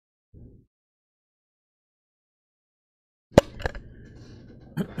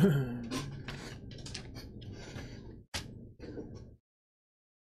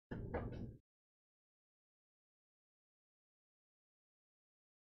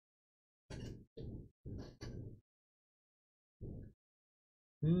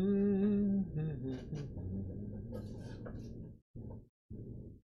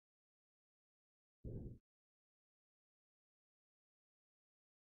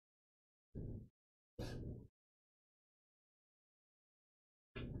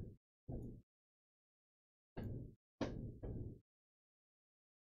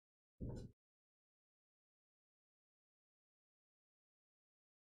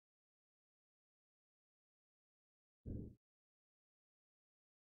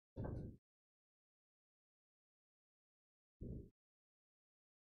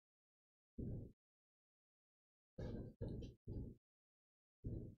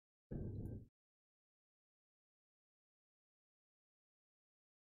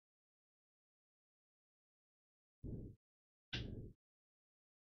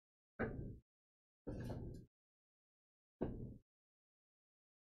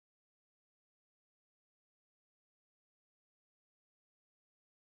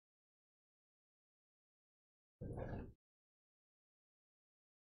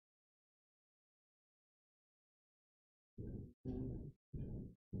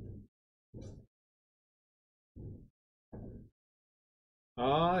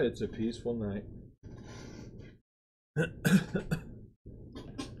Ah, it's a peaceful night.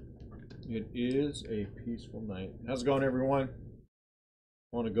 It is a peaceful night. How's it going, everyone?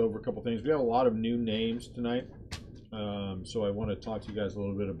 I want to go over a couple things. We have a lot of new names tonight, so I want to talk to you guys a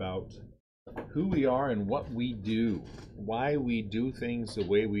little bit about who we are and what we do, why we do things the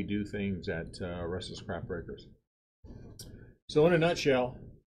way we do things at Restless Craft Breakers. So in a nutshell,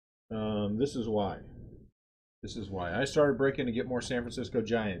 this is why. This is why I started breaking to get more San Francisco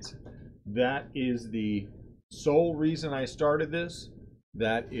Giants. That is the sole reason I started this.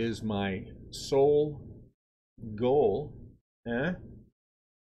 That is my sole goal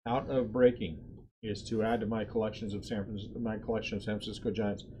out of breaking, is to add to my collections of San Francisco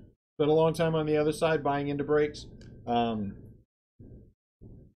Giants. Spent a long time on the other side buying into breaks, and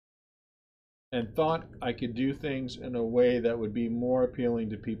thought I could do things in a way that would be more appealing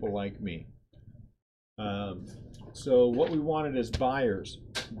to people like me. So what we wanted as buyers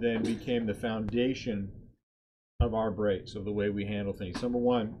then became the foundation of our breaks, of the way we handle things. Number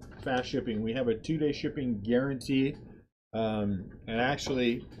one, fast shipping. We have a 2-day shipping guarantee, and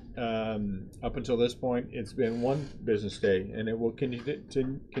actually up until this point it's been 1 business day, and it will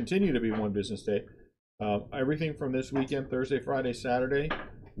continue to be 1 business day. Everything from this weekend, Thursday, Friday, Saturday,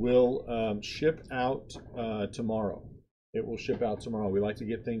 will ship out tomorrow. It will ship out tomorrow. We like to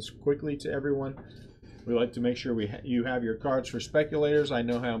get things quickly to everyone. We like to make sure you have your cards. For speculators, I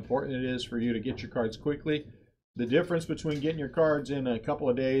know how important it is for you to get your cards quickly. The difference between getting your cards in a couple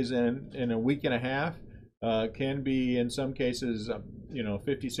of days and in a week and a half can be, in some cases, $50,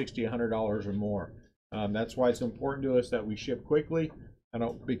 $60, $100 or more. That's why it's important to us that we ship quickly,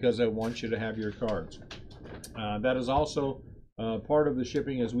 because I want you to have your cards. That is also part of the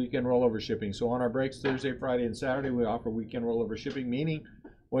shipping is weekend rollover shipping. So on our breaks Thursday, Friday, and Saturday, we offer weekend rollover shipping, meaning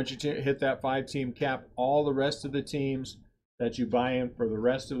once you hit that 5-team cap, all the rest of the teams that you buy in for the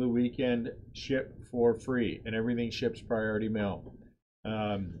rest of the weekend ship for free, and everything ships priority mail.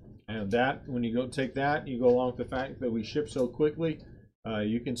 And that, when you go take that, you go along with the fact that we ship so quickly,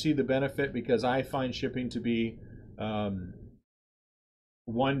 you can see the benefit, because I find shipping to be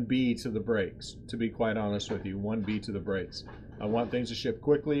 1B to the breaks, to be quite honest with you, 1B to the breaks. I want things to ship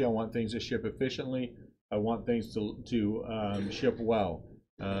quickly. I want things to ship efficiently. I want things to ship well.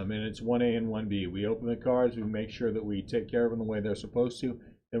 And it's 1A and 1B. We open the cards, we make sure that we take care of them the way they're supposed to,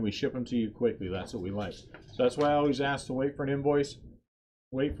 and we ship them to you quickly. That's what we like. So that's why I always ask to wait for an invoice.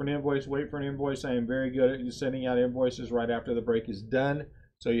 Wait for an invoice, wait for an invoice. I am very good at sending out invoices right after the break is done,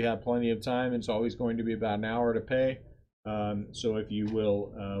 so you have plenty of time. It's always going to be about an hour to pay. So if you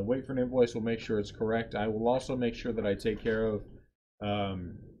will wait for an invoice, we'll make sure it's correct. I will also make sure that I take care of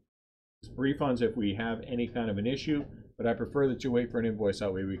refunds if we have any kind of an issue, but I prefer that you wait for an invoice.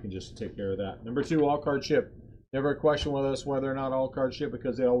 That way we can just take care of that. Number 2, all card ship. Never a question with us whether or not all cards ship,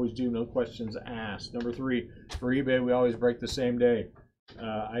 because they always do, no questions asked. Number 3, for eBay, we always break the same day.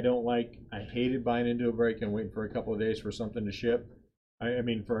 I hated buying into a break and waiting for a couple of days for something to ship.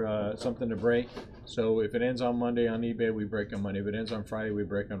 For something to break. So if it ends on Monday on eBay, we break on Monday. If it ends on Friday, we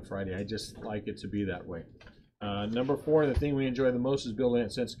break on Friday. I just like it to be that way. Number 4, the thing we enjoy the most is building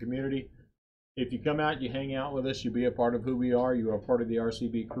that sense of community. If you come out, you hang out with us, you be a part of who we are, you are part of the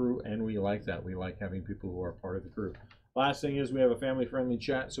RCB crew, and we like that. We like having people who are part of the crew. Last thing is we have a family-friendly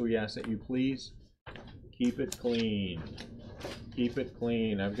chat, so we ask that you please keep it clean. Keep it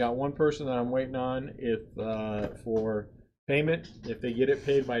clean. I've got one person that I'm waiting on for payment. If they get it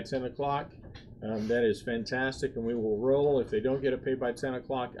paid by 10 o'clock, that is fantastic, and we will roll. If they don't get it paid by 10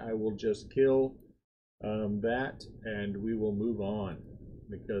 o'clock, I will just kill that, and we will move on,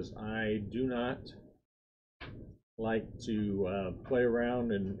 because I do not like to play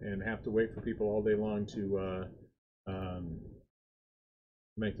around and have to wait for people all day long to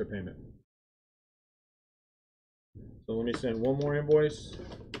make their payment. So let me send one more invoice.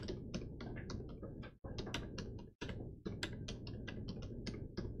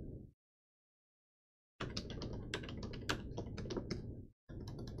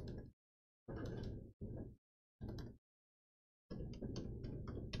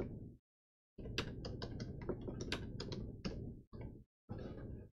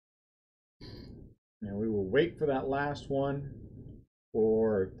 And we will wait for that last one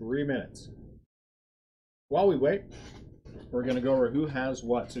for 3 minutes. While we wait, we're going to go over who has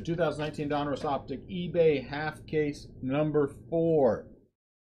what. So 2019 Donruss Optic eBay half case number 4.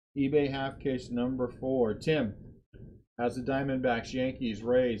 eBay half case number 4. Tim has the Diamondbacks, Yankees,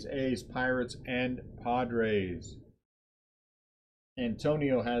 Rays, A's, Pirates, and Padres.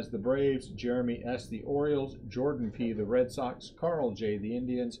 Antonio has the Braves, Jeremy S. the Orioles, Jordan P. the Red Sox, Carl J. the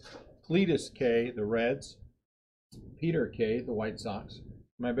Indians, Cletus K. the Reds, Peter K. the White Sox.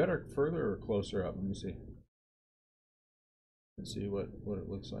 Am I better further or closer up? Let me see. Let's see what it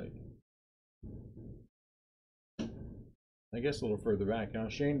looks like. I guess a little further back. Now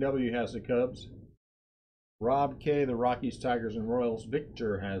Shane W. has the Cubs. Rob K. the Rockies, Tigers, and Royals.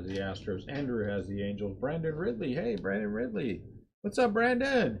 Victor has the Astros. Andrew has the Angels. Brandon Ridley. Hey, Brandon Ridley. What's up,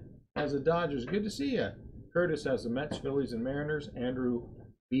 Brandon? Has the Dodgers. Good to see you. Curtis has the Mets, Phillies, and Mariners. Andrew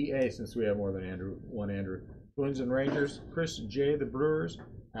B.A., since we have more than one Andrew. Twins and Rangers. Chris J. the Brewers.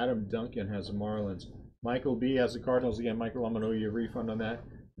 Adam Duncan has the Marlins. Michael B. has the Cardinals. Again, Michael, I'm going to owe you a refund on that.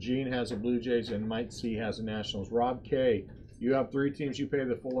 Gene has the Blue Jays, and Mike C. has the Nationals. Rob K. You have 3 teams. You pay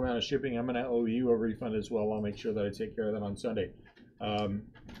the full amount of shipping. I'm going to owe you a refund as well. I'll make sure that I take care of that on Sunday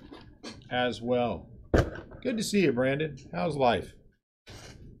as well. Good to see you, Brandon. How's life?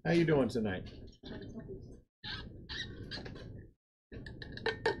 How you doing tonight?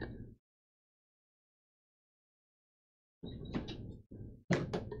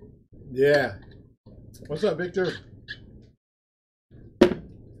 Yeah. What's up, Victor?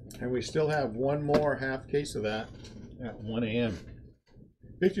 And we still have one more half case of that at 1 a.m.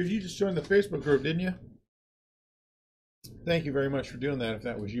 Victor, you just joined the Facebook group, didn't you? Thank you very much for doing that. If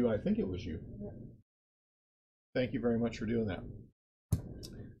that was you, I think it was you. Thank you very much for doing that.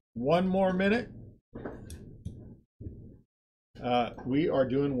 One more minute. We are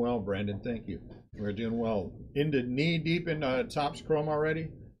doing well, Brandon. Thank you. We're doing well. Into knee deep in Topps Chrome already.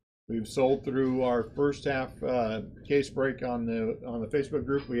 We've sold through our first half case break on the Facebook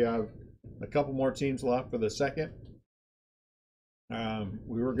group. We have a couple more teams left for the second.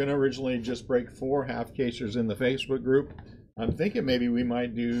 We were going to originally just break 4 half casers in the Facebook group. I'm thinking maybe we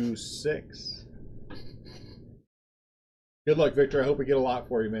might do 6. Good luck, Victor. I hope we get a lot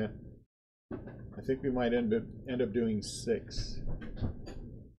for you, man. I think we might end up doing 6.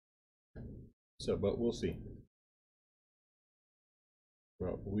 So, but we'll see.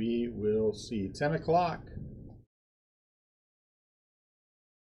 Well, we will see. 10 o'clock.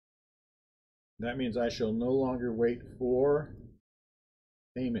 That means I shall no longer wait for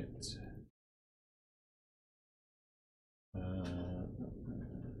payment.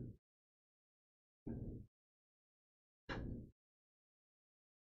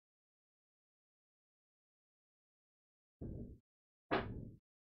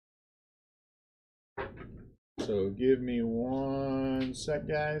 So give me 1 sec,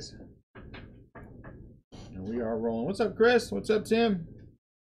 guys. And we are rolling. What's up, Chris? What's up, Tim?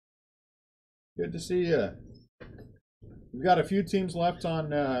 Good to see you. We've got a few teams left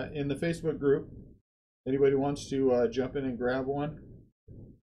on in the Facebook group. Anybody wants to jump in and grab one?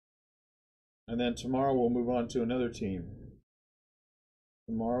 And then tomorrow we'll move on to another team.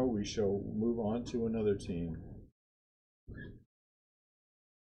 Tomorrow we shall move on to another team.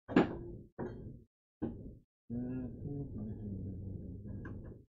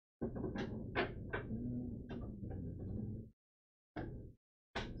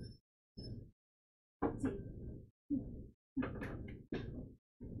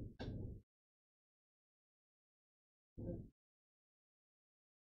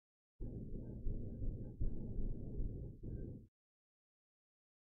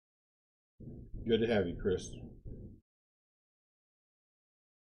 Good to have you, Chris.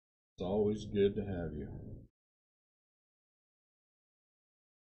 It's always good to have you.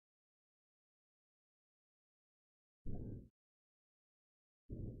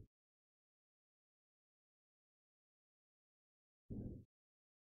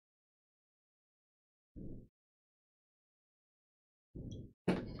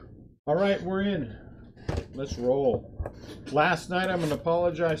 All right, we're in. Let's roll. Last night, I'm going to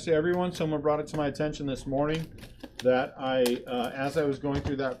apologize to everyone. Someone brought it to my attention this morning that as I was going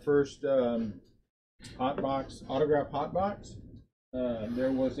through that first autograph hot box,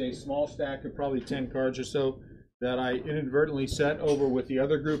 there was a small stack of probably 10 cards or so that I inadvertently set over with the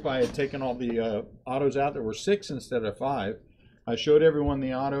other group. I had taken all the autos out. There were 6 instead of 5. I showed everyone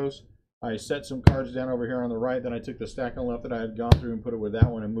the autos. I set some cards down over here on the right. Then I took the stack on the left that I had gone through and put it with that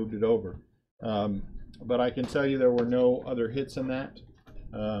one and moved it over. But I can tell you there were no other hits in that,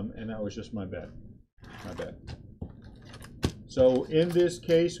 and that was just my bad. My bad. So in this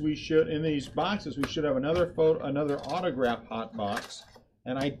case, in these boxes, we should have another autograph hot box.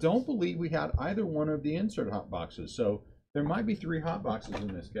 And I don't believe we had either one of the insert hot boxes. So there might be 3 hot boxes in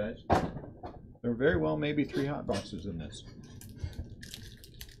this, guys. There very well may be 3 hot boxes in this.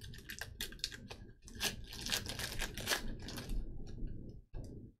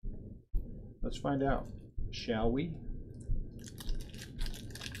 Let's find out, shall we?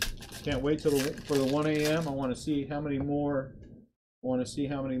 Can't wait for the 1 a.m. I want to see how many more.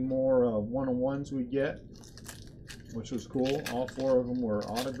 One-on-ones we get, which was cool. All 4 of them were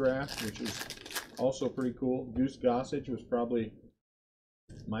autographed, which is also pretty cool. Goose Gossage was probably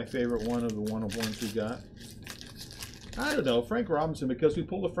my favorite one of the one-of-ones we got. I don't know, Frank Robinson, because we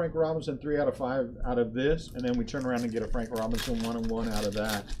pulled a Frank Robinson 3 out of 5 out of this, and then we turn around and get a Frank Robinson 1-on-1 out of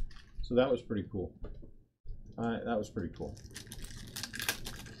that. So that was pretty cool. That was pretty cool.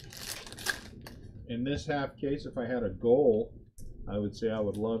 In this half case, if I had a goal, I would say I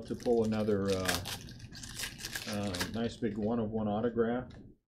would love to pull another nice big 1-of-1 autograph.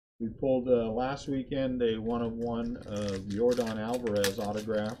 We pulled last weekend a 1-of-1 of Yordan Alvarez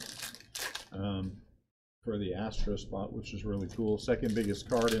autograph for the Astro spot, which is really cool. Second biggest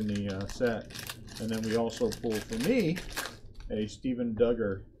card in the set. And then we also pulled, for me, a Steven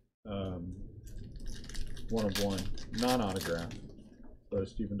Duggar 1-of-1, non-autograph, but a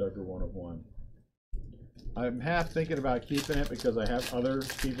Steven Duggar 1-of-1. I'm half thinking about keeping it because I have other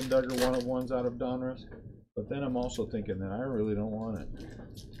Steven Duggar 1-of-1s out of Donruss, but then I'm also thinking that I really don't want it.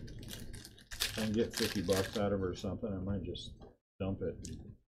 If I can get 50 bucks out of it or something, I might just dump it.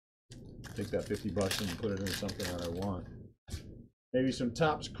 Take that 50 bucks and put it into something that I want. Maybe some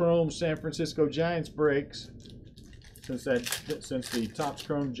Topps Chrome San Francisco Giants breaks, since the Topps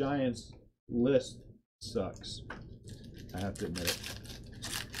Chrome Giants list sucks. I have to admit it.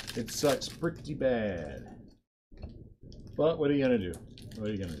 It sucks pretty bad. But what are you going to do? What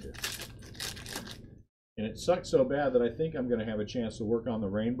are you going to do? And it sucks so bad that I think I'm going to have a chance to work on the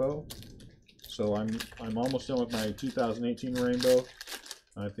rainbow. So I'm almost done with my 2018 rainbow.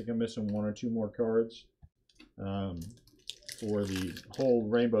 I think I'm missing 1 or 2 more cards for the whole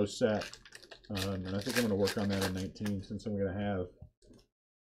rainbow set. And I think I'm going to work on that in 19, since I'm going to have,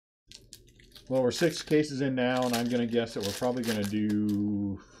 well, we're 6 cases in now, and I'm going to guess that we're probably going to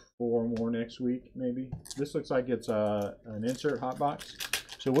do 4 more next week, maybe. This looks like it's an insert hot box.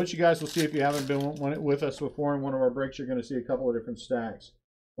 So what you guys will see, if you haven't been with us before in one of our breaks, you're going to see a couple of different stacks.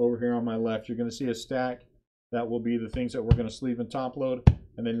 Over here on my left, you're going to see a stack that will be the things that we're going to sleeve and top load,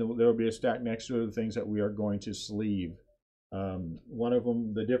 and then there will be a stack next to it of the things that we are going to sleeve. One of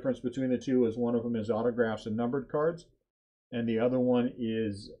them, the difference between the two is one of them is autographs and numbered cards, and the other one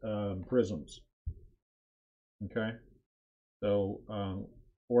is prisms. Okay, so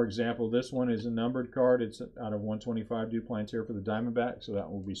for example, this one is a numbered card. It's out of 125 Duplantier for the Diamondback, so that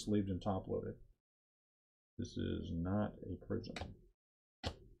will be sleeved and top loaded. This is not a prism.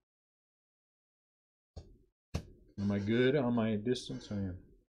 Am I good on my distance? I am.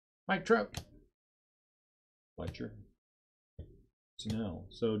 Mike Trout. Fletcher. Snell.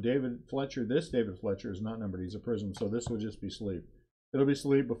 So David Fletcher, this David Fletcher is not numbered. He's a prism, so this will just be sleeved. It'll be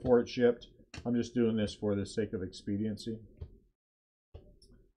sleeved before it's shipped. I'm just doing this for the sake of expediency.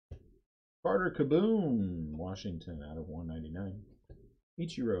 Carter Kaboom, Washington, out of 199.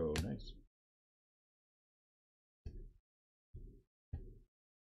 Ichiro, nice.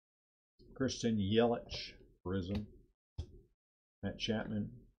 Christian Yelich, prism. Matt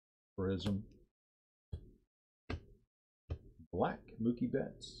Chapman, prism. Black, Mookie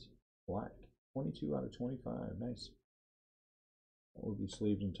Betts, black. 22 out of 25, nice. That will be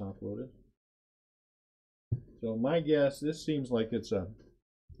sleeved and top loaded. So my guess, this seems like it's an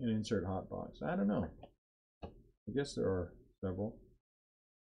insert hot box. I don't know. I guess there are several.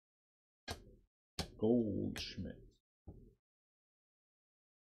 Goldschmidt.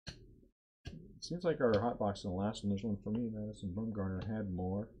 Seems like our hot box in the last one. There's one for me. Madison Bumgarner had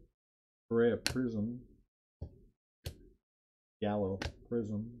more. Correa Prism. Gallo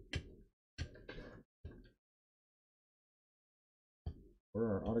Prism. Where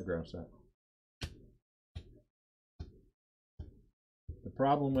are our autographs at? The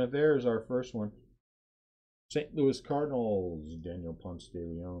problem with there is our first one. St. Louis Cardinals, Daniel Ponce de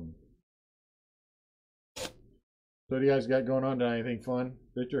Leon. So what do you guys got going on tonight? Anything fun?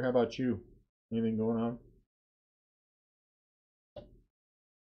 Victor, how about you? Anything going on?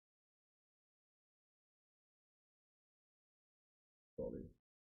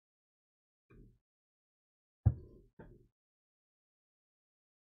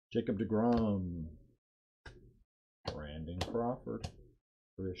 Jacob deGrom. Brandon Crawford.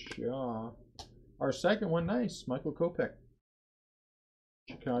 Chris Shaw. Our second one, nice. Michael Kopech.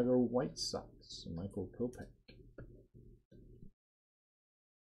 Chicago White Sox. Michael Kopech.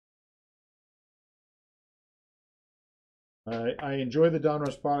 I enjoy the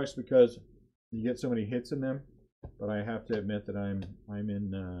Donruss products because you get so many hits in them, but I have to admit that I'm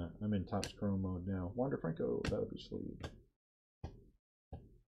in Topps Chrome mode now. Wander Franco, that would be sleeve.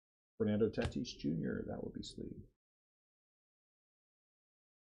 Fernando Tatis Jr., that would be sleeve.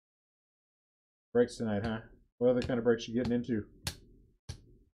 Breaks tonight, huh? What other kind of breaks you getting into?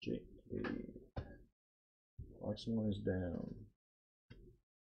 JK. Box one is down.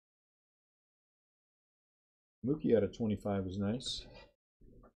 Mookie out of 25 is nice.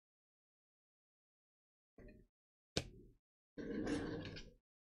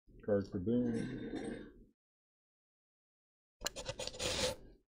 Card for Boone.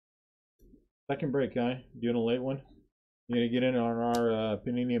 Second break, huh? Doing a late one? You gonna get in on our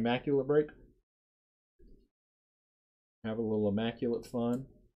Panini Immaculate break? Have a little Immaculate fun.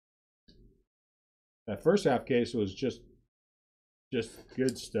 That first half case was just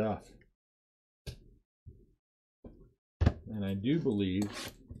good stuff. And I do believe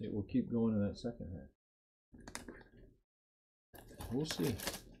it will keep going in that second half. We'll see.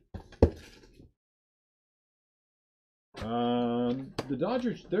 The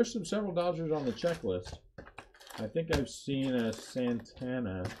Dodgers, there's several Dodgers on the checklist. I think I've seen a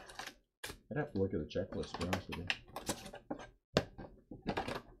Santana. I'd have to look at the checklist, to be honest with you.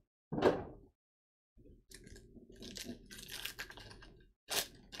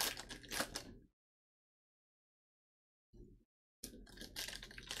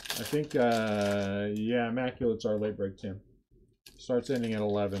 I think, yeah, Immaculate's our late break, Tim. Starts ending at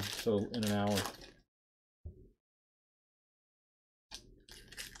 11, so in an hour.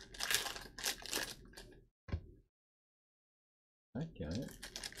 I got it.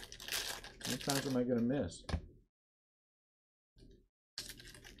 How many times am I going to miss?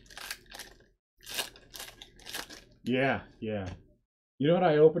 Yeah. You know what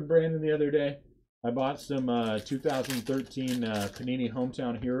I opened, Brandon, the other day? I bought some 2013 Panini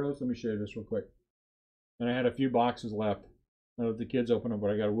Hometown Heroes. Let me show you this real quick. And I had a few boxes left. I don't know if the kids open them,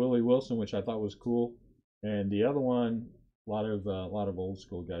 but I got a Willie Wilson, which I thought was cool. And the other one, a lot of old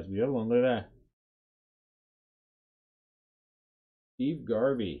school guys. The other one, look at that. Steve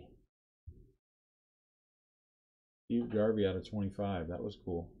Garvey. Steve Garvey out of 25. That was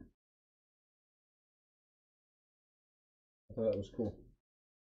cool. I thought that was cool.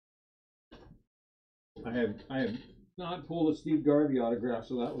 I have not pulled a Steve Garvey autograph,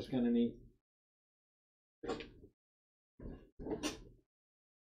 so that was kind of neat.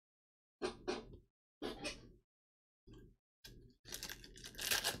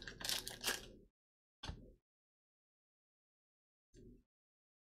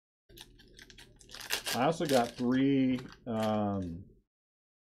 I also got 3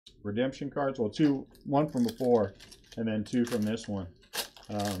 redemption cards. Well, 2, one from before, and then 2 from this one.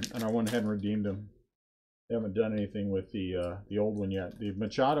 And I went ahead and redeemed them. They haven't done anything with the old one yet. The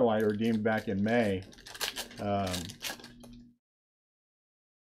Machado I redeemed back in May, and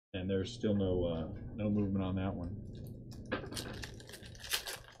there's still no movement on that one.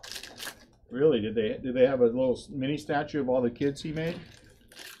 Really? Did they have a little mini statue of all the kids he made,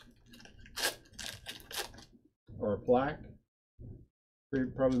 or a plaque?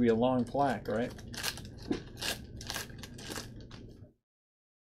 It'd probably be a long plaque, right?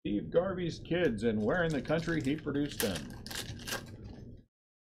 Steve Garvey's kids, and where in the country he produced them.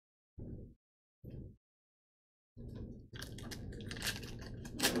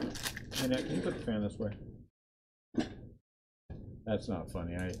 Hey, Nick, can you put the fan this way? That's not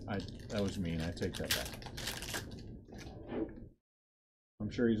funny. That was mean. I take that back. I'm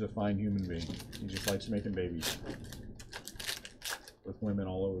sure he's a fine human being. He just likes making babies with women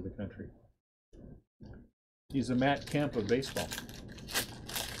all over the country. He's the Matt Kemp of baseball.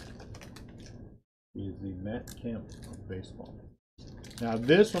 He is the Matt Kemp of baseball. Now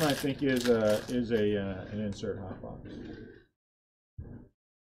this one I think is an insert hot box.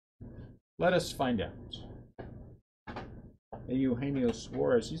 Let us find out. Eugenio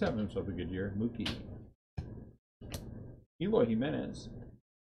Suarez, he's having himself a good year. Mookie. Eloy Jimenez.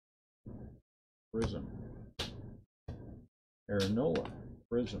 Prism. Aranola.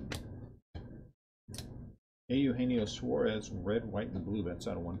 Prism. Eugenio Suarez, red, white, and blue. That's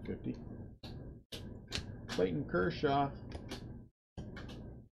out of 150. Clayton Kershaw.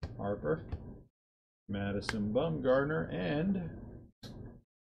 Harper. Madison Bumgarner. And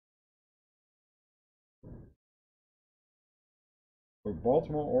for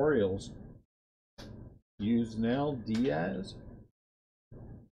Baltimore Orioles, Yusnel Diaz.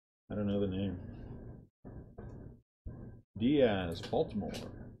 I don't know the name. Diaz, Baltimore.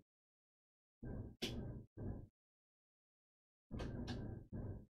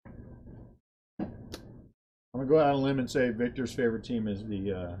 I'm going to go out on a limb and say Victor's favorite team is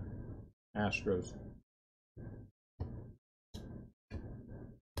the Astros.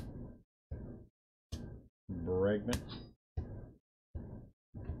 Bregman.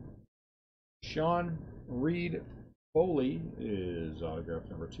 Sean Reed Foley is autograph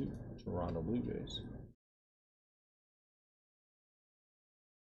number 2, Toronto Blue Jays.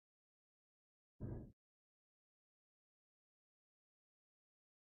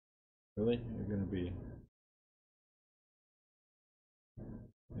 Really? You're going to be...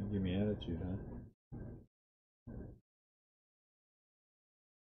 give me attitude,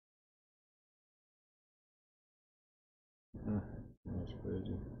 huh? That's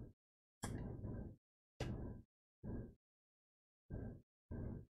crazy.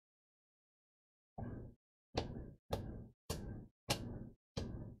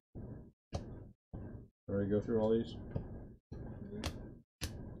 Already go through all these?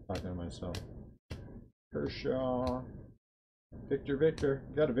 Talking to myself. Kershaw. Victor.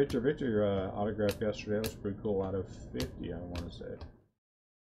 Got a Victor autograph yesterday. That was pretty cool. Out of 50, I want to say.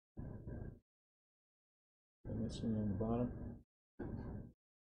 Missing on the bottom.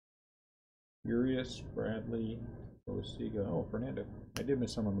 Urias, Bradley, Osiga. Oh, Fernando. I did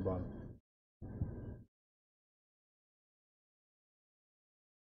miss some on the bottom.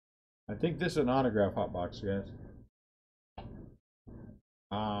 I think this is an autograph hot box, guys.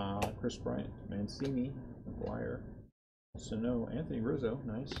 Chris Bryant, Mancini, McGuire, Sano, Anthony Rizzo,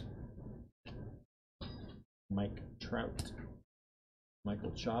 nice. Mike Trout,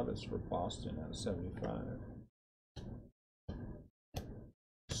 Michael Chavez for Boston out of 75.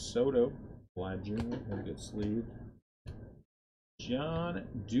 Soto, Vlad Jr., he'll get sleeved. John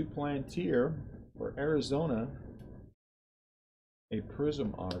Duplantier for Arizona, a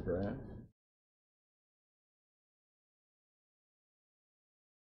Prism autograph.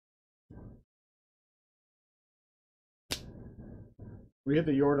 We hit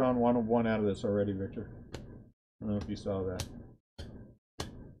the Jordan 101 out of this already, Victor. I don't know if you saw that.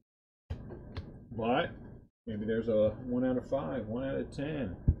 But maybe there's a 1 out of 5, 1 out of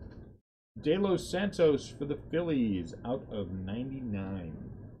 10. De Los Santos for the Phillies out of 99.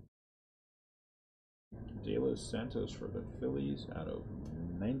 De Los Santos for the Phillies out of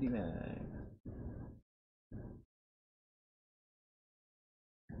 99.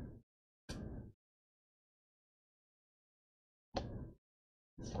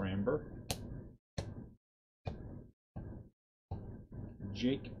 Framber.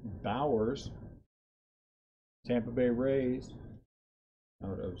 Jake Bowers. Tampa Bay Rays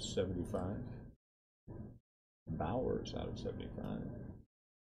out of 75. Bowers out of 75.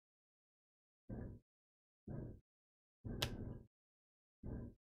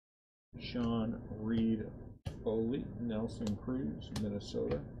 Sean Reed Foley, Nelson Cruz,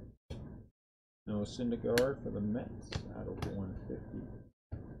 Minnesota. Noah Syndergaard for the Mets out of 150.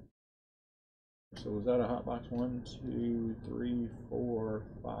 So was that a hot box? 1, 2, 3, 4,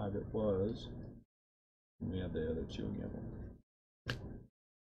 5. It was. We had the other 2 again.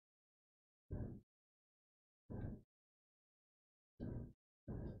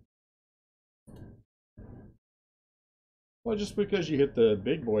 Well, just because you hit the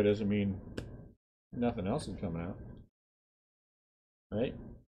big boy doesn't mean nothing else is coming out, right?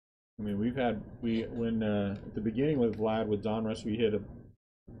 I mean, when at the beginning with Vlad with Donruss, we hit a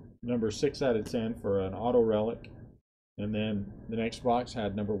number 6 out of 10 for an auto relic, and then the next box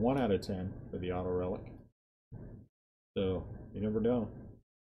had number 1 out of 10 for the auto relic. So you never know.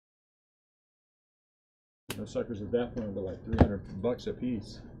 Those suckers at that point were like $300 a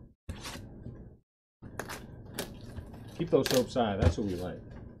piece. Keep those hopes high. That's what we like.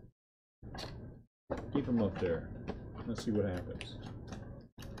 Keep them up there. Let's see what happens.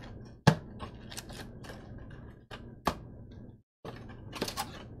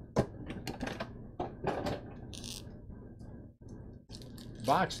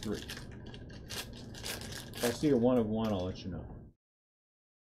 Box 3. If I see a 1 of 1, I'll let you know.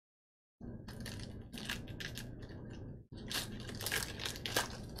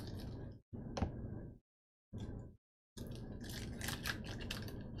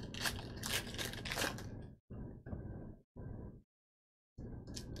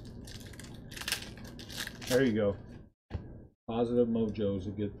 There you go. Positive mojo is a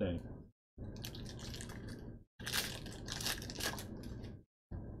good thing.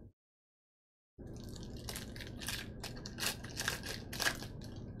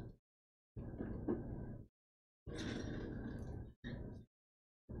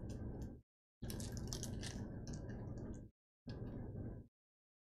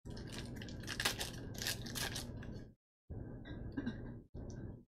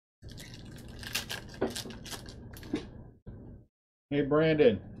 Hey,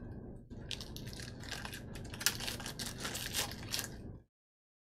 Brandon.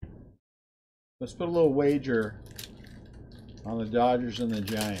 Let's put a little wager on the Dodgers and the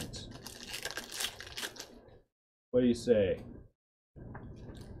Giants. What do you say?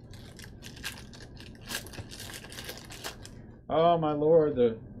 Oh my Lord,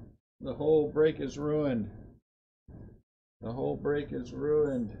 the whole break is ruined. The whole break is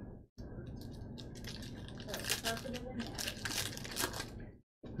ruined.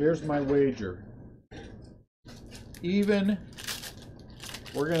 Here's my wager. Even,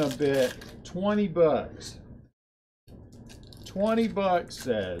 we're gonna bet 20 bucks. 20 bucks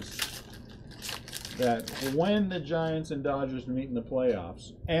says that when the Giants and Dodgers meet in the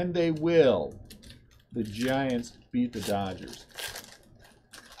playoffs, and they will, the Giants beat the Dodgers.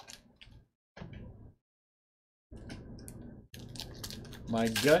 My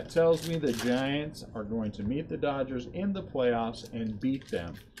gut tells me the Giants are going to meet the Dodgers in the playoffs and beat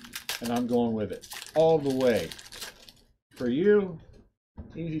them. And I'm going with it all the way. For you,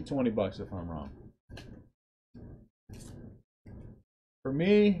 easy 20 bucks if I'm wrong. For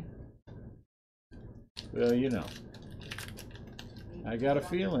me, well, you know, I got a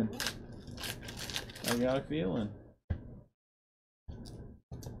feeling. I got a feeling.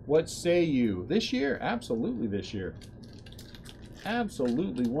 What say you? This year? Absolutely this year.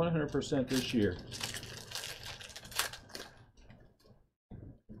 Absolutely 100% this year.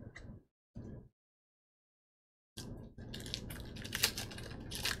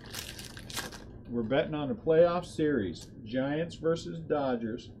 We're betting on a playoff series. Giants versus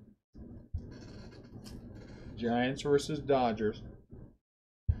Dodgers. Giants versus Dodgers.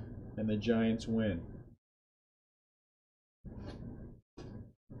 And the Giants win.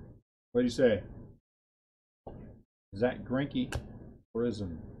 What do you say? Zach Greinke,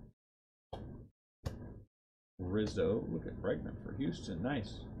 Prism. Rizzo, look at Bregman for Houston.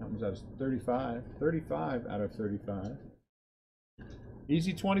 Nice. That one's out of 35. 35 out of 35.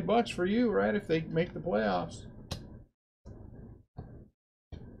 Easy 20 bucks for you, right? If they make the playoffs.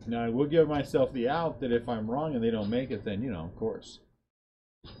 Now, I will give myself the out that if I'm wrong and they don't make it, then, you know, of course.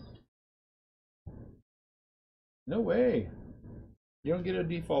 No way. You don't get a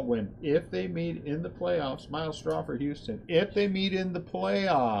default win. If they meet in the playoffs, Miles Straw for Houston. If they meet in the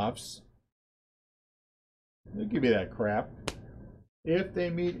playoffs, they'll give you that crap. If they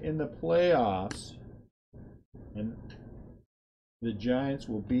meet in the playoffs, and the Giants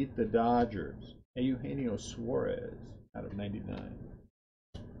will beat the Dodgers. Eugenio Suarez out of 99.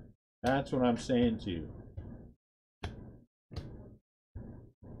 That's what I'm saying to you.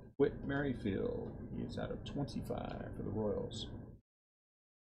 Whit Merrifield, he's out of 25 for the Royals.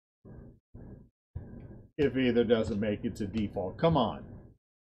 If either doesn't make it to default, come on.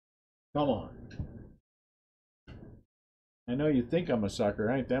 Come on. I know you think I'm a sucker.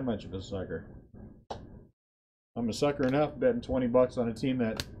 I ain't that much of a sucker. I'm a sucker enough betting 20 bucks on a team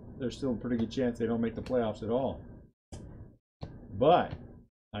that there's still a pretty good chance they don't make the playoffs at all. But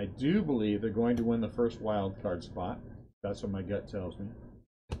I do believe they're going to win the first wild card spot. That's what my gut tells me.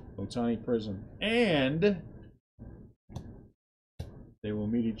 Ohtani Prism. And they will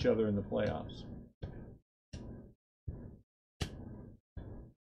meet each other in the playoffs.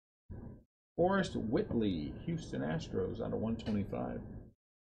 Forrest Whitley, Houston Astros out of 125.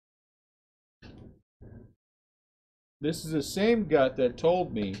 This is the same gut that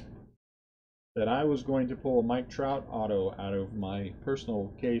told me that I was going to pull a Mike Trout auto out of my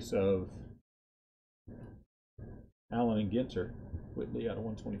personal case of Allen and Ginter. Whitley out of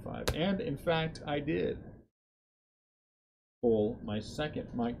 125. And in fact, I did pull my second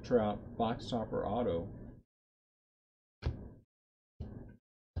Mike Trout box topper auto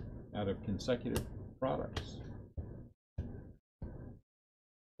out of consecutive products.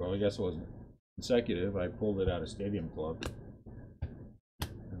 Well, I guess it wasn't consecutive. I pulled it out of Stadium Club.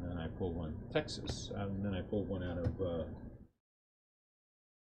 And then I pull one? Texas. And then I pulled one out of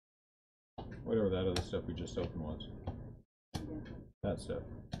whatever that other stuff we just opened was. That stuff.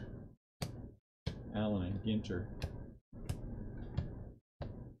 Allen and Ginter.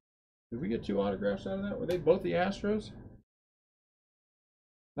 Did we get 2 autographs out of that? Were they both the Astros?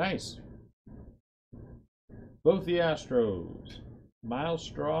 Nice. Both the Astros. Miles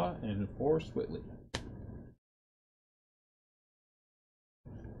Straw and Forrest Whitley.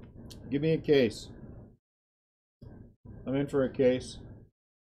 Give me a case. I'm in for a case.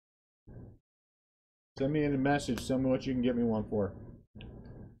 Send me in a message. Tell me what you can get me one for.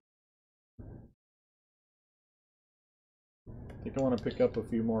 I think I want to pick up a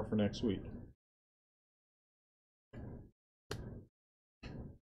few more for next week.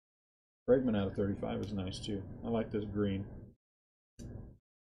 Bregman out of 35 is nice too. I like this green.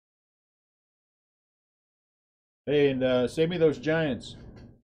 Hey, and save me those Giants.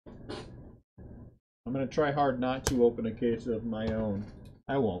 I'm going to try hard not to open a case of my own.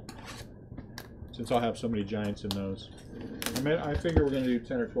 I won't, since I'll have so many Giants in those. I figure we're going to do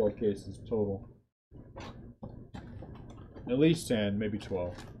 10 or 12 cases total. At least 10, maybe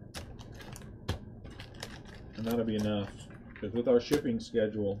 12. And that'll be enough. Because with our shipping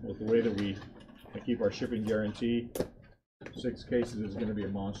schedule, with the way that we keep our shipping guarantee, 6 cases is going to be a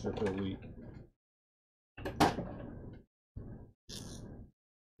monster for a week.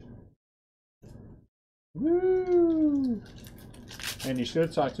 Woo! And you should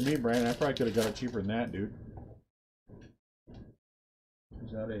have talked to me, Brandon. I probably could have got it cheaper than that, dude.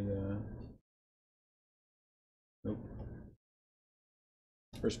 Is that a... Nope.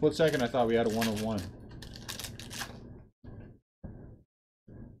 For a split second, I thought we had a 101.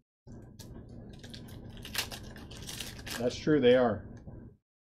 That's true, they are.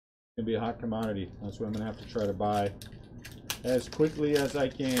 It's going to be a hot commodity. That's what I'm going to have to try to buy as quickly as I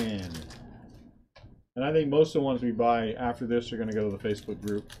can. And I think most of the ones we buy after this are going to go to the Facebook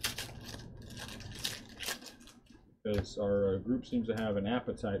group. Because our group seems to have an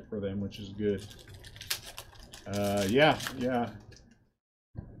appetite for them, which is good. Yeah.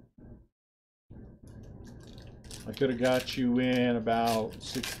 I could have got you in about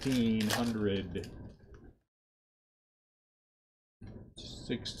 1,600.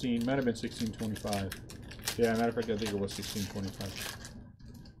 16, might have been 1625. Yeah, matter of fact, I think it was 1625.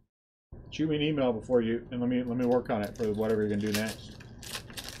 Shoot me an email before you, and let me work on it for whatever you're gonna do next.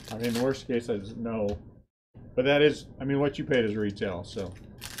 I mean, the worst case is no, but that is, I mean, what you paid is retail, so.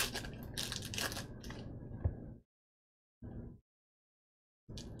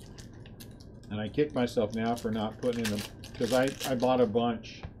 And I kick myself now for not putting in them, because I bought a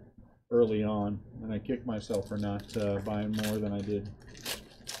bunch early on, and I kick myself for not buying more than I did.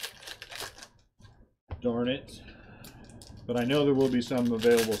 Darn it. But I know there will be some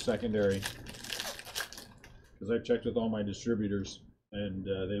available secondary, because I've checked with all my distributors, and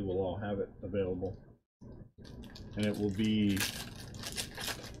they will all have it available. And it will be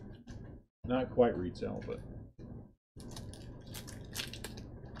not quite retail, but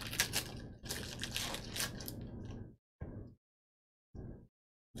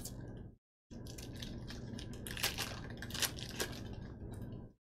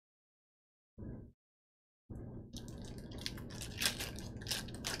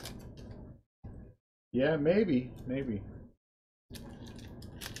yeah, maybe.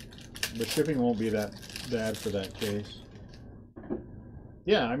 The shipping won't be that bad for that case.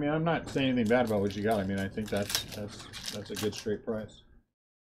 Yeah, I mean, I'm not saying anything bad about what you got. I mean, I think that's a good straight price.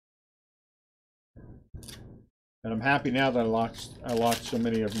 And I'm happy now that I locked so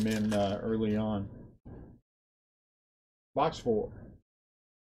many of them in early on. Box 4.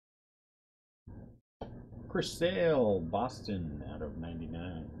 Chris Sale, Boston, out of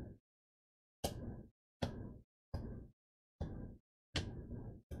 99.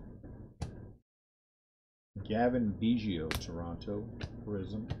 Gavin Biggio, Toronto,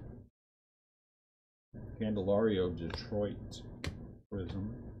 Prism. Candelario, Detroit,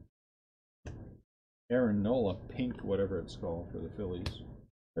 Prism. Aaron Nola, Pink, whatever it's called, for the Phillies.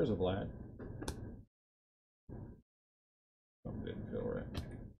 There's a Vlad. Something didn't feel right.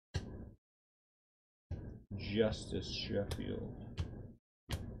 Justice Sheffield.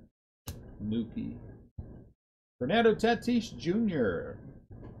 Mookie. Fernando Tatis Jr.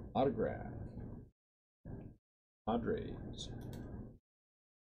 Autograph. Padres.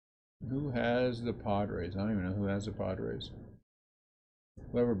 Who has the Padres? I don't even know who has the Padres.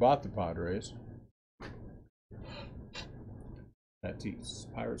 Whoever bought the Padres.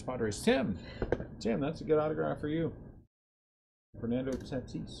 Tatis. Pirates, Padres. Tim, that's a good autograph for you. Fernando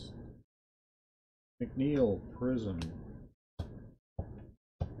Tatis. McNeil, Prism.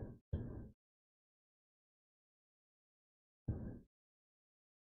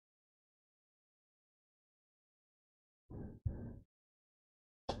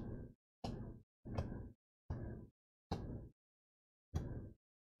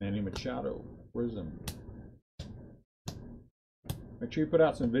 Manny Machado, Prism. Make sure you put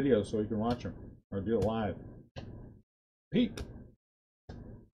out some videos so you can watch them, or do it live. Pete!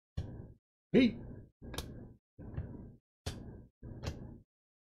 Pete!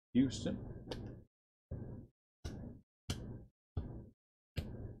 Houston.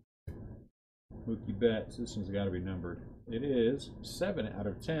 Mookie Betts, this one's got to be numbered. It is 7 out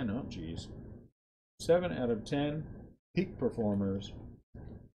of 10. Oh, geez. 7 out of 10 peak performers.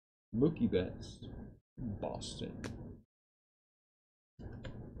 Mookie Betts, Boston.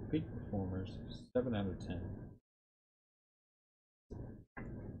 Peak performers, 7 out of 10.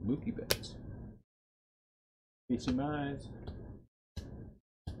 Mookie Betts. Casey Mize.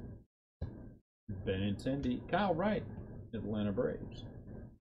 Benintendi. Kyle Wright, Atlanta Braves.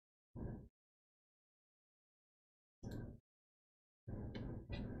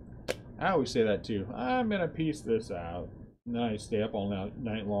 I always say that too. I'm going to piece this out. And then I stay up all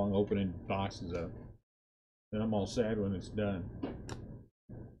night long opening boxes up. Then I'm all sad when it's done.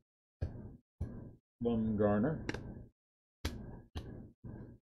 Bumgarner.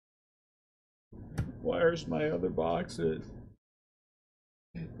 Where's my other boxes?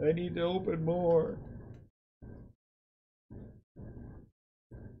 I need to open more.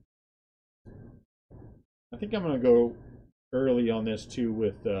 I think I'm going to go early on this too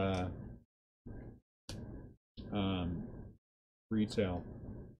with retail.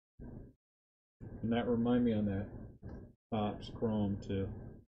 And that remind me on that Topps Chrome to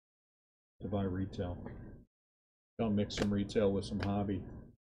buy retail. I'll mix some retail with some hobby.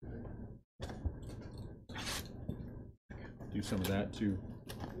 Do some of that too.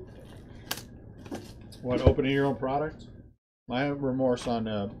 What, opening your own product? My remorse on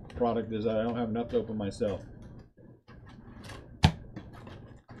a product is that I don't have enough to open myself.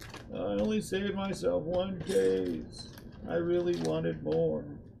 I only saved myself one case. I really wanted more.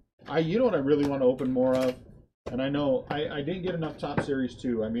 You know what I really want to open more of? And I know I didn't get enough Top Series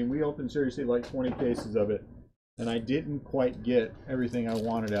 2. I mean, we opened seriously like 20 cases of it. And I didn't quite get everything I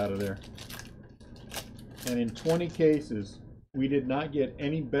wanted out of there. And in 20 cases, we did not get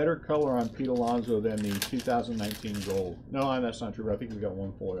any better color on Pete Alonso than the 2019 gold. No, that's not true. I think we got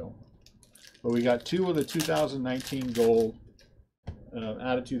one foil. But we got 2 of the 2019 gold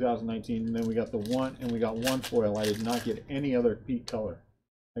out of 2019. And then we got the one, and we got one foil. I did not get any other Pete color.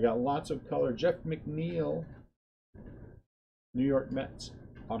 I got lots of color. Jeff McNeil, New York Mets,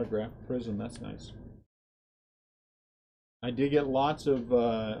 autograph prism. That's nice. I did get lots of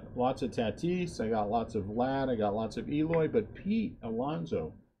Tatis. I got lots of Vlad. I got lots of Eloy, but Pete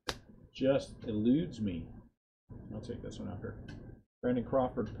Alonso just eludes me. I'll take this one out here. Brandon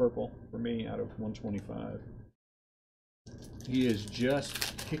Crawford, purple for me out of 125. He is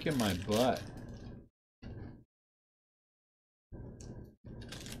just kicking my butt.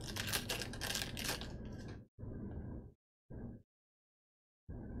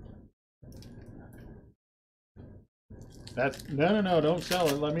 No, don't sell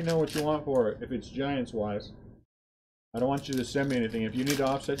it. Let me know what you want for it. If it's Giants wise, I don't want you to send me anything. If you need to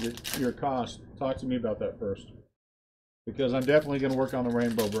offset your cost, talk to me about that first, because I'm definitely going to work on the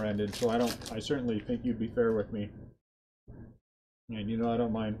rainbow, Brandon. So I certainly think you'd be fair with me, and you know I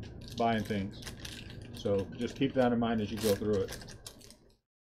don't mind buying things. So just keep that in mind as you go through it.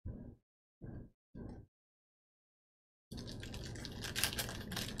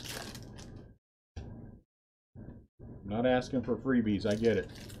 Not asking for freebies, I get it.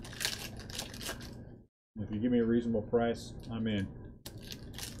 If you give me a reasonable price, I'm in.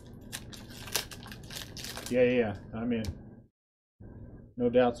 Yeah, I'm in. No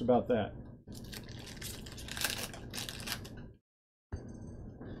doubts about that.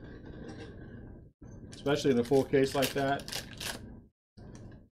 Especially in a full case like that.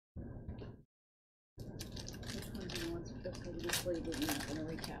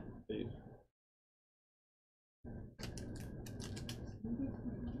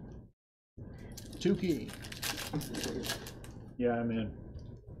 Tukey. Yeah, I'm in.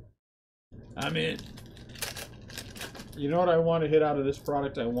 I'm in. You know what I want to hit out of this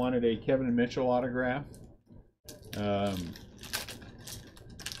product? I wanted a Kevin Mitchell autograph. But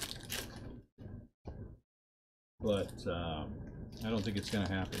I don't think it's going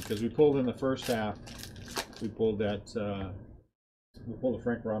to happen because we pulled in the first half. We pulled that. We pulled a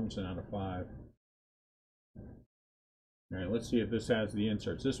Frank Robinson out of 5. All right, let's see if this has the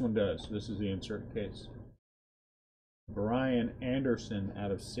inserts. This one does. This is the insert case. Brian Anderson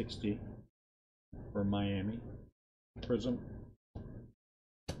out of 60 for Miami. Prism.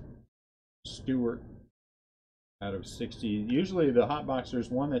 Stewart out of 60. Usually the hot box, there's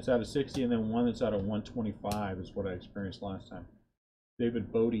one that's out of 60 and then one that's out of 125 is what I experienced last time.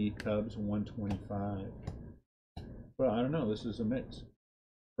 David Bodie, Cubs, 125. Well, I don't know. This is a mix.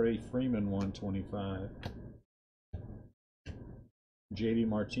 Freddie Freeman, 125. JD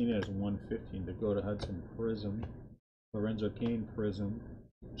Martinez, 115. Dakota Hudson, Prism. Lorenzo Cain, Prism.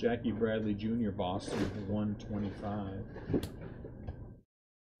 Jackie Bradley Jr., Boston, 125.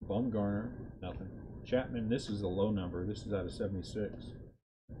 Bumgarner, nothing. Chapman, this is a low number. This is out of 76.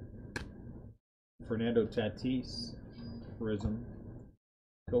 Fernando Tatis, Prism.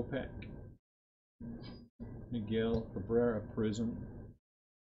 Kopech. Miguel Cabrera, Prism.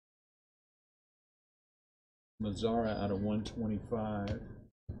 Mazzara out of 125.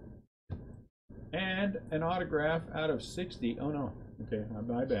 And an autograph out of 60. Oh no. Okay,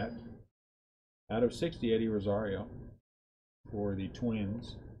 my bad. Out of 60, Eddie Rosario for the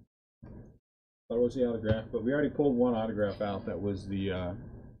Twins. That was the autograph, but we already pulled one autograph out. That was the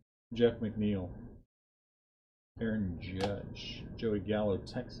Jeff McNeil. Aaron Judge. Joey Gallo,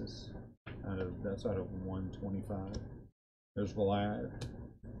 Texas. That's out of 125. There's Vlad.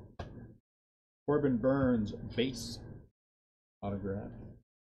 Corbin Burns, base autograph.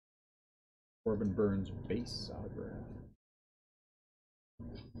 Corbin Burns, base autograph.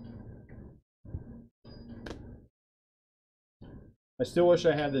 I still wish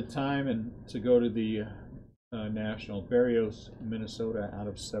I had the time to go to the National. Barrios, Minnesota, out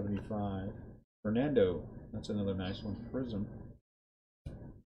of 75. Fernando, that's another nice one. Prism.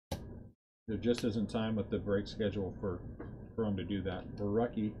 There just isn't time with the break schedule for him to do that.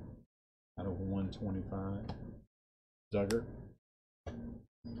 Barucki, out of 125. Duggar.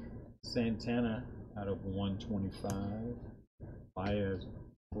 Santana, out of 125. Baez,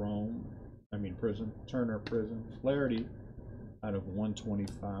 Chrome. Prism. Turner, Prism. Flaherty, out of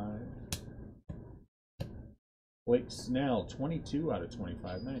 125. Blake Snell, 22 out of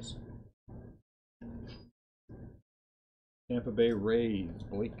 25. Nice. Tampa Bay Rays,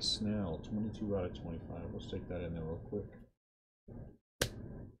 Blake Snell, 22 out of 25. Let's take that in there real quick.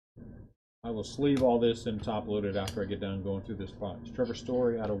 I will sleeve all this and top load it after I get done going through this box. Trevor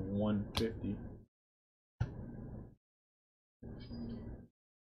Story, out of 150.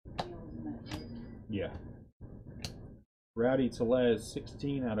 Yeah. Rowdy Tellez,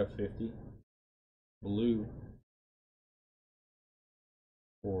 16 out of 50. Blue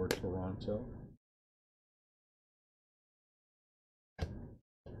for Toronto.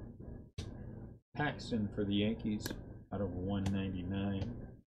 Paxton for the Yankees, out of 199.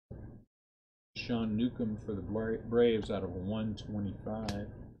 Sean Newcomb for the Braves, out of 125. So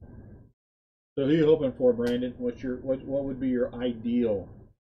who are you hoping for, Brandon? What would be your ideal?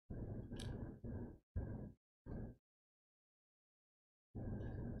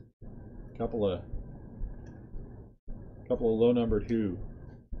 Couple of low numbered who?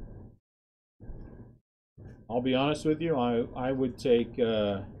 I'll be honest with you. I would take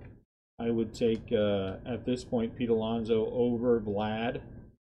at this point Pete Alonso over Vlad.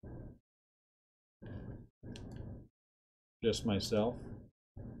 Just myself.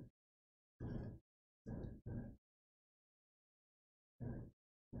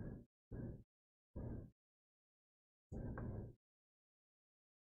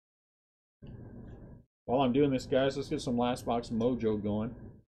 While I'm doing this, guys, let's get some last box mojo going.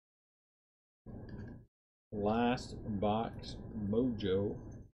 Last box mojo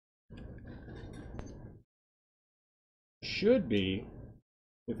should be,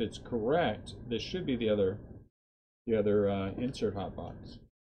 if it's correct, this should be the other insert hot box.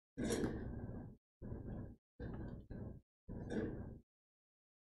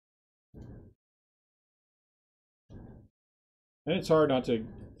 And it's hard not to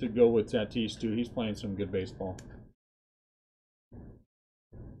go with Tatis too. He's playing some good baseball.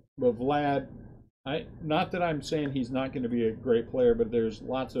 But Vlad, not that I'm saying he's not going to be a great player, but there's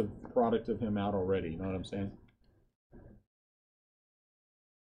lots of product of him out already. You know what I'm saying?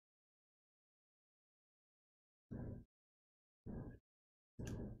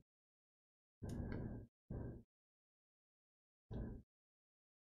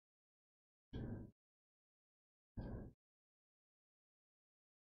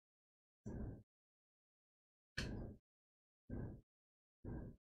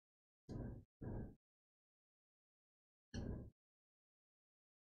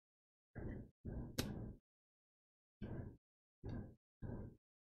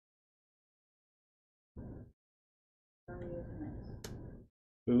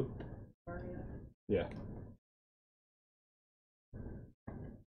 Who? Yeah.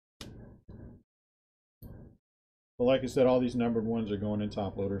 Well, like I said, all these numbered ones are going in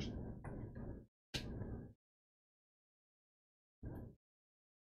top loaders.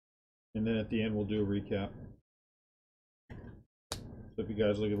 And then at the end, we'll do a recap. So if you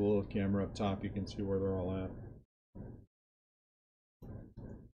guys look at the little camera up top, you can see where they're all at.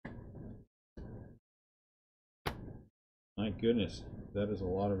 My goodness, that is a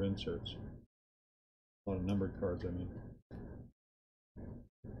lot of inserts. A lot of numbered cards, I mean.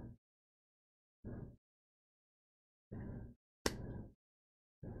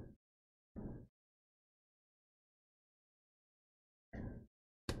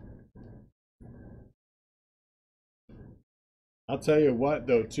 I'll tell you what,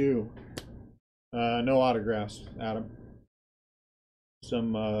 though, too. No autographs, Adam.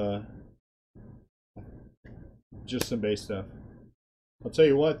 Just some base stuff. I'll tell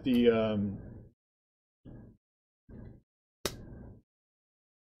you what, the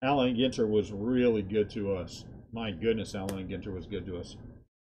Alan Ginter was really good to us. My goodness, Alan Ginter was good to us.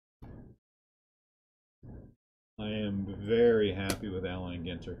 I am very happy with Alan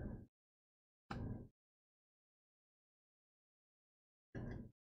Ginter.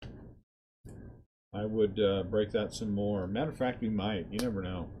 I would break that some more. Matter of fact, we might. You never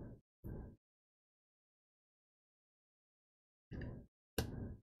know.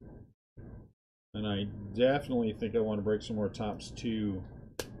 And I definitely think I want to break some more tops too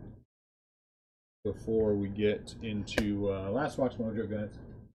before we get into Last Box Mojo, guys.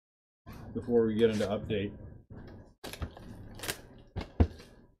 Before we get into update.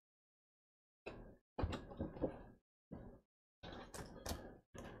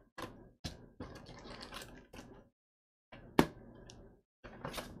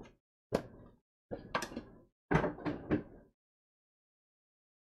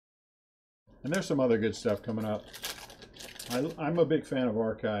 And there's some other good stuff coming up. I'm a big fan of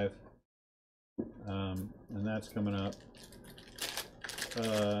Archive, and that's coming up.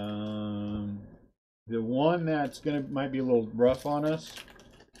 The one that's might be a little rough on us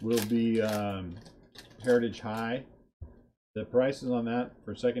will be Heritage High. The prices on that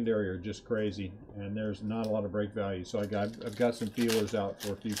for secondary are just crazy, and there's not a lot of break value. So I've got some feelers out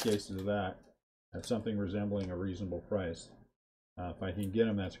for a few cases of that at something resembling a reasonable price. If I can get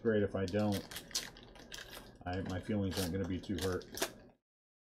them, that's great. If I don't, my feelings aren't going to be too hurt.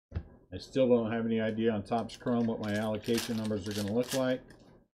 I still don't have any idea on Topps Chrome what my allocation numbers are going to look like.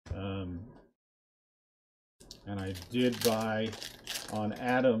 And I did buy, on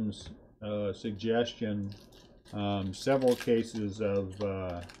Adam's suggestion, several cases of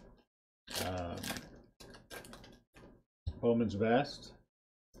Bowman's Vest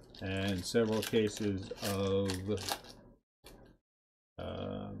and several cases of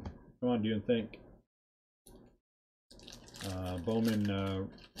come on, Dune, think. Bowman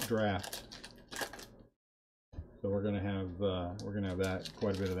Draft. So we're gonna have that,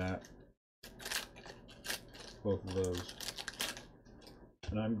 quite a bit of that. Both of those.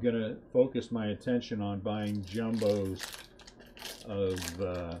 And I'm gonna focus my attention on buying jumbos of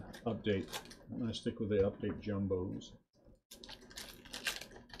update. I'm gonna stick with the update jumbos.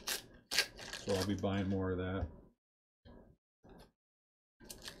 So I'll be buying more of that.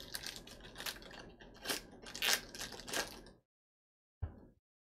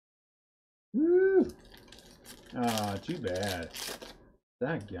 Woo! Ah, too bad.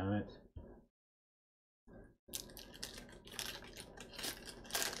 Daggone it.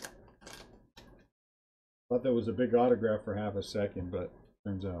 Thought that was a big autograph for half a second, but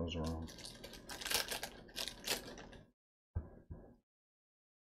turns out I was wrong.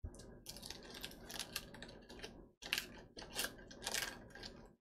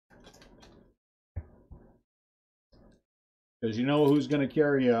 Because you know who's going to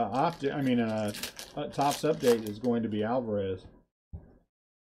carry Topps Update is going to be Alvarez.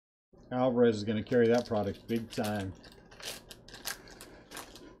 Alvarez is going to carry that product big time.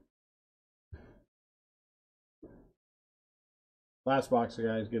 Last box,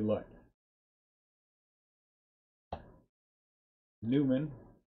 guys. Good luck. Newman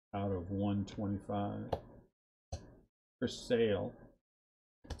out of 125 for sale.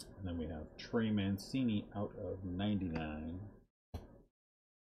 And then we have Trey Mancini out of 99.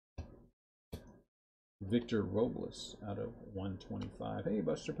 Victor Robles out of 125. Hey,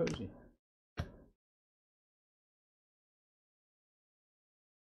 Buster Posey.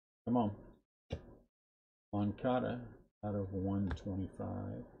 Come on. Moncada out of 125.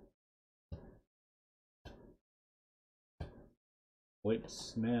 Blake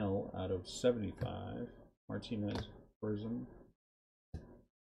Snell out of 75. Martinez Prism.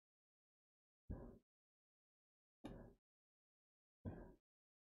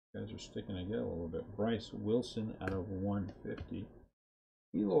 Guys are sticking together a little bit. Bryce Wilson out of 150.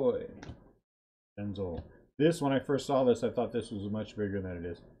 Eloy Denzel. This, when I first saw this, I thought this was much bigger than it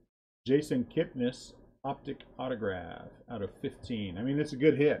is. Jason Kipnis Optic Autograph out of 15. I mean, it's a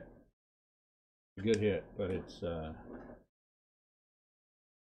good hit. A good hit, but it's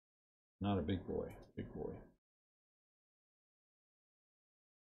not a big boy. Big boy.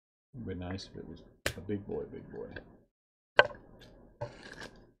 It would be nice if it was a big boy, big boy.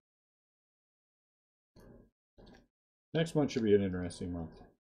 Next month should be an interesting month.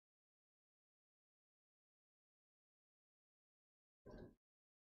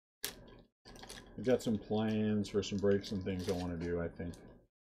 I've got some plans for some breaks and things I want to do, I think,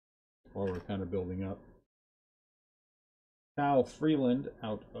 while we're kind of building up. Kyle Freeland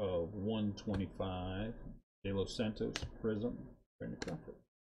out of 125. De Los Santos, Prism, Brandon Crawford.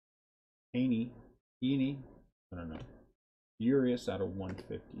 Haney, I don't know. Urias out of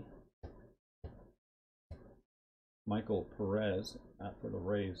 150. Michael Perez out for the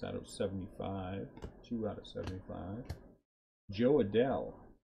Rays out of 75. 2 out of 75. Joe Adele,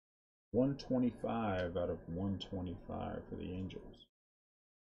 125 out of 125 for the Angels.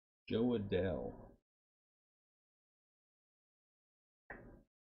 Joe Adele.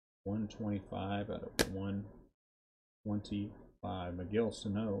 125 out of 125. Miguel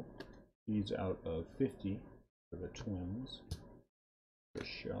Sano, he's out of 50 for the Twins.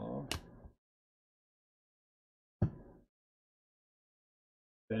 Shaw.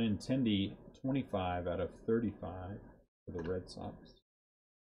 Benintendi, 25 out of 35 for the Red Sox.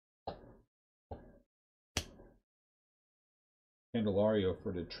 Candelario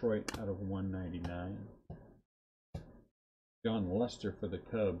for Detroit out of 199. John Lester for the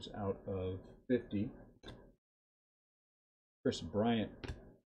Cubs out of 50. Chris Bryant,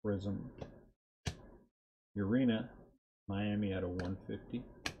 Prism. Urena, Miami out of 150.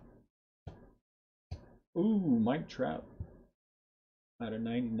 Ooh, Mike Trout out of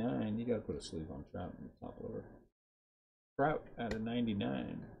 99. You gotta put a sleeve on Trout in the top loader. Trout out of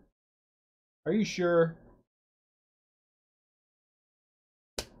 99. Are you sure?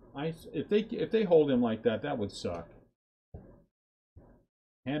 If they hold him like that, that would suck.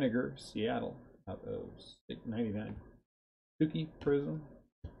 Haniger, Seattle, out of 99. Tukey, Prism.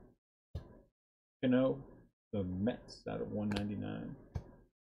 Cano, the Mets, out of 199.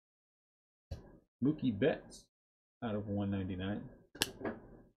 Mookie Betts, out of 199.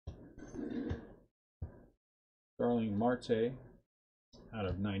 Starling Marte, out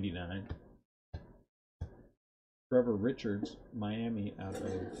of 99. Trevor Richards, Miami, out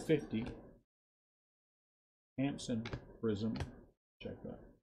of 50. Hampson, Prism. Check that.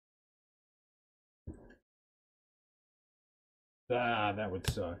 Ah, that would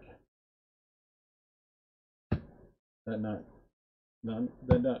suck. That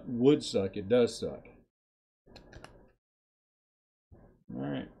would suck. It does suck. All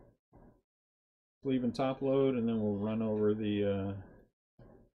right. Sleeve and top load, and then we'll run over the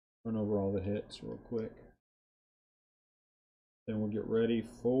run over all the hits real quick. Then we'll get ready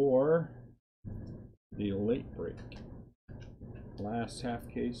for the late break. Last half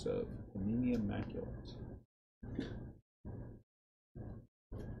case of Panini Immaculate.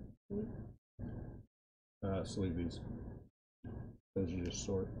 Sleeve these. Those you just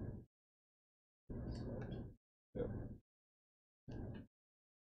sort. Yep.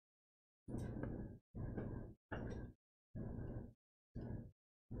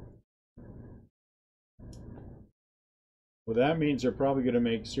 Well, that means they're probably going to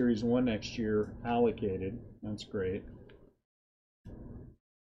make Series 1 next year allocated. That's great.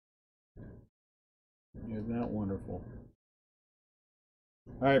 Isn't that wonderful?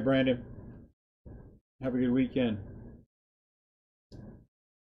 All right, Brandon. Have a good weekend.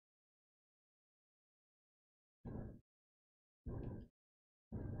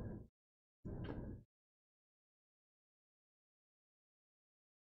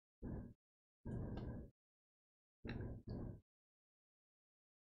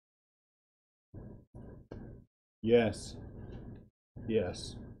 Yes.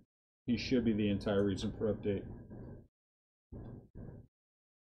 Yes. He should be the entire reason for update.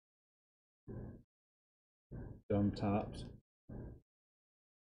 Dumb tops.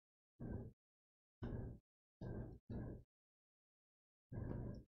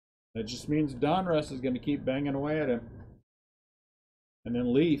 That just means Donruss is going to keep banging away at him. And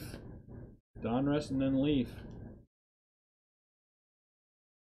then Leaf. Donruss and then Leaf.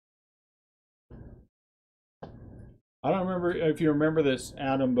 I don't remember if you remember this,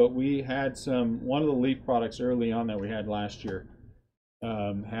 Adam, but we had one of the Leaf products early on that we had last year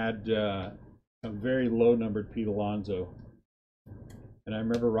had a very low numbered Pete Alonso. And I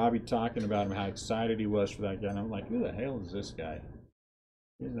remember Robbie talking about him, how excited he was for that guy. And I'm like, who the hell is this guy?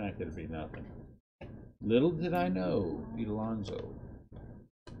 He's not going to be nothing. Little did I know, Pete Alonso.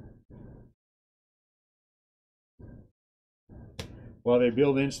 Well, they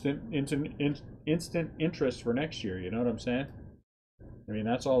build instant interest for next year. You know what I'm saying? I mean,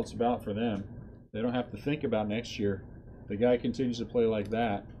 that's all it's about for them. They don't have to think about next year. The guy continues to play like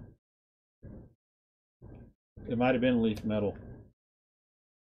that. It might have been leaf metal.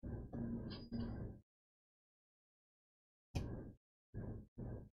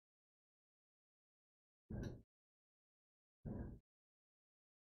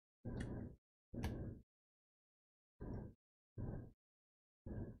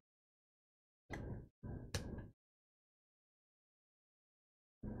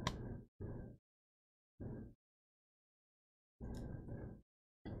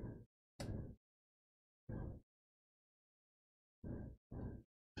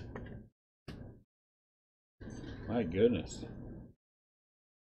 My goodness.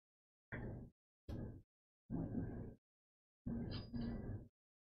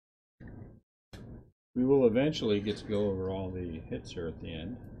 We will eventually get to go over all the hits here at the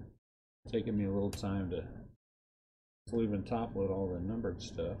end. It's taking me a little time to sleeve and top load all the numbered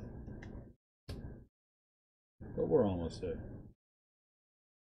stuff. But we're almost there.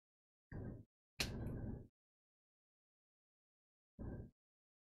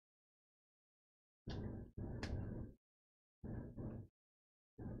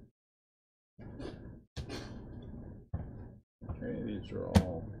 Okay, these are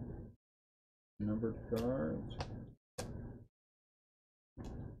all numbered cards.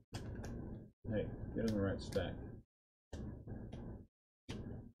 Hey, get in the right stack.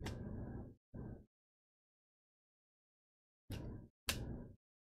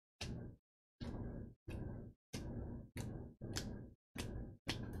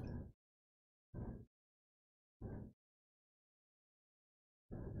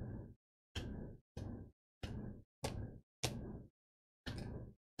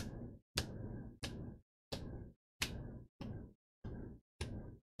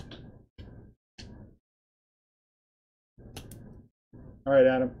 All right,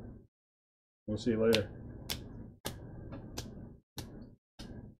 Adam. We'll see you later.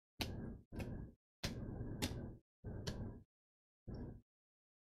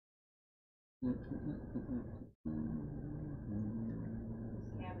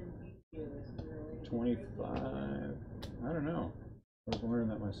 $25. I don't know. I was wondering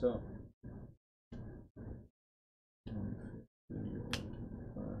that myself.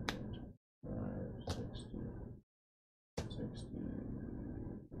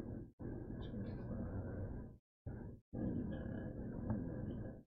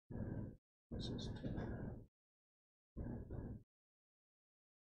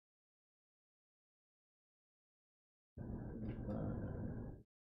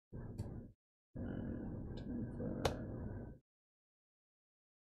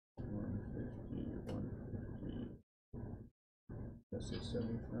 75,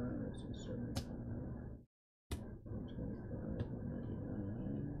 75, 125,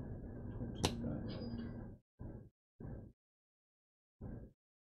 199, 25,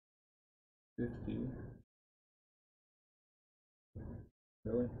 50.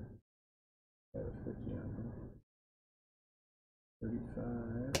 Really? Got a 50 on them.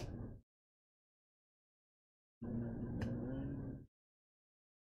 35, 199,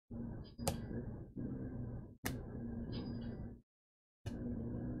 50.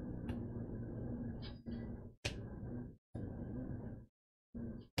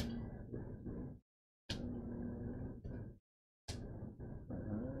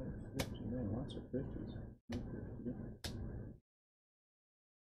 Lots of 50s. 150.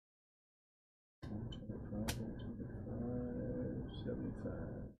 125, 125, 75.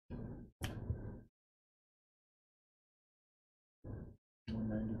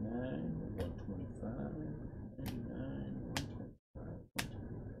 199, 125, 99, 125,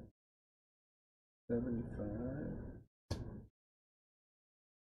 75,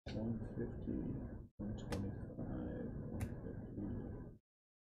 150, 125, 150,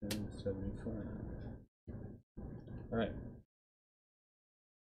 and 75. All right.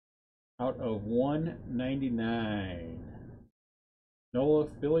 Out of 199, NOLA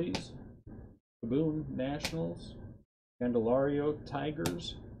Phillies, Kaboom Nationals, Candelario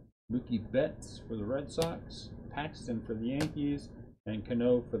Tigers, Mookie Betts for the Red Sox, Paxton for the Yankees, and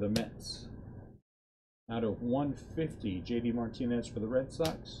Cano for the Mets. Out of 150, JD Martinez for the Red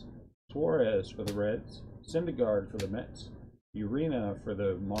Sox, Suarez for the Reds, Syndergaard for the Mets, Urena for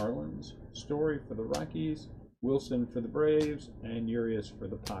the Marlins, Story for the Rockies, Wilson for the Braves, and Urias for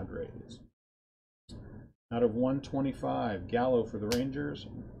the Padres. Out of 125, Gallo for the Rangers,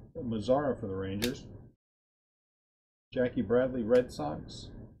 Mazzara for the Rangers, Jackie Bradley Red Sox,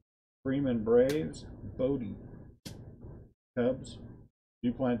 Freeman Braves, Bodie Cubs,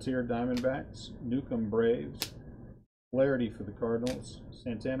 Duplantier Diamondbacks, Newcomb Braves, Flaherty for the Cardinals,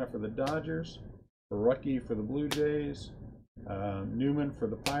 Santana for the Dodgers, Barucki for the Blue Jays, Newman for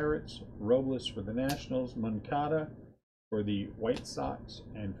the Pirates, Robles for the Nationals, Moncada for the White Sox,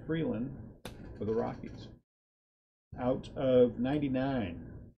 and Freeland for the Rockies. Out of 99,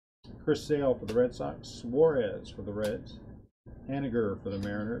 Chris Sale for the Red Sox, Suarez for the Reds, Haniger for the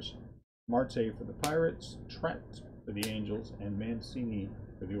Mariners, Marte for the Pirates, Trent for the Angels, and Mancini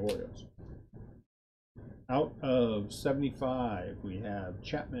for the Orioles. Out of 75, we have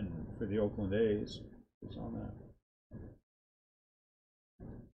Chapman for the Oakland A's. What's on that?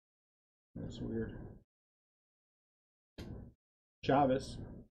 That's weird. Chavez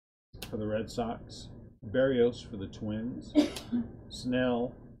for the Red Sox, Berrios for the Twins,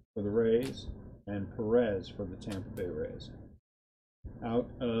 Snell for the Rays, and Perez for the Tampa Bay Rays. Out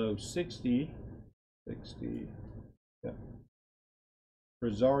of 60, yeah.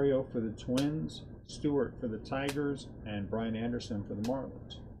 Rosario for the Twins, Stewart for the Tigers, and Brian Anderson for the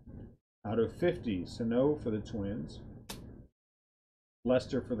Marlins. Out of 50, Sano for the Twins,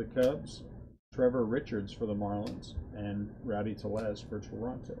 Lester for the Cubs, Trevor Richards for the Marlins, and Rowdy Tellez for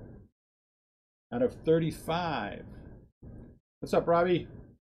Toronto. Out of 35, what's up, Robbie?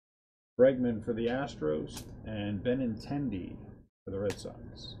 Bregman for the Astros, and Benintendi for the Red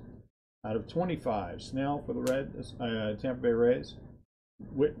Sox. Out of 25, Snell for the Tampa Bay Rays,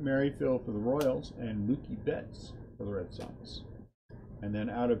 Whit Merrifield for the Royals, and Mookie Betts for the Red Sox. And then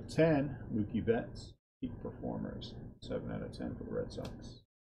out of 10, Mookie Betts, peak performers, 7 out of 10 for the Red Sox.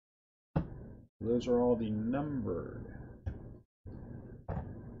 Those are all the numbered. All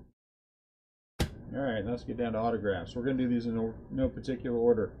right, let's get down to autographs. We're going to do these in no particular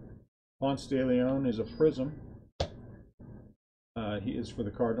order. Ponce de Leon is a Prism. He is for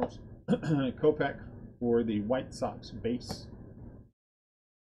the Cardinals. Kopech for the White Sox, base.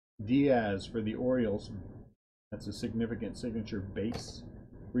 Diaz for the Orioles. That's a significant signature, base.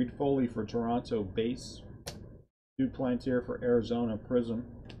 Reed Foley for Toronto, base. Duplantier for Arizona, Prism.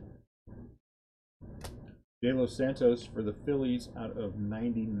 De Los Santos for the Phillies out of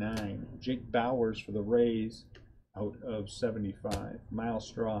 99. Jake Bowers for the Rays out of 75. Miles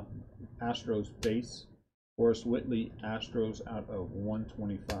Straw, Astros, base. Forrest Whitley, Astros out of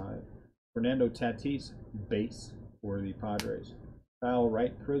 125. Fernando Tatis, base for the Padres. Kyle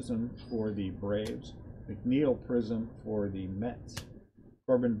Wright, Prism for the Braves. McNeil, Prism for the Mets.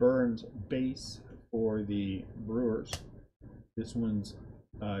 Corbin Burns, base for the Brewers. This one's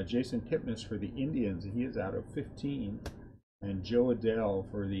Jason Kipnis for the Indians. He is out of 15. And Joe Adele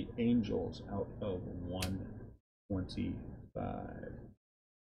for the Angels out of 125.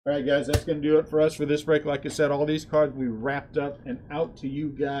 All right, guys, that's going to do it for us for this break. Like I said, all these cards will be wrapped up and out to you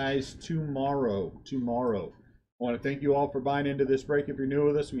guys tomorrow. I want to thank you all for buying into this break. If you're new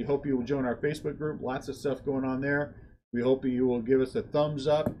with us, we hope you will join our Facebook group. Lots of stuff going on there. We hope you will give us a thumbs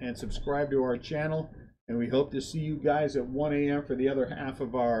up and subscribe to our channel. And we hope to see you guys at 1 a.m. for the other half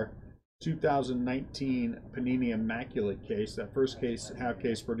of our 2019 Panini Immaculate case. That first case, half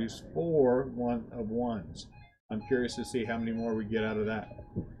case, produced 4 1-of-1s. I'm curious to see how many more we get out of that.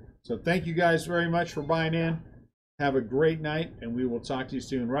 So thank you guys very much for buying in. Have a great night, and we will talk to you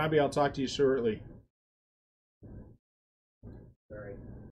soon. Robbie, I'll talk to you shortly.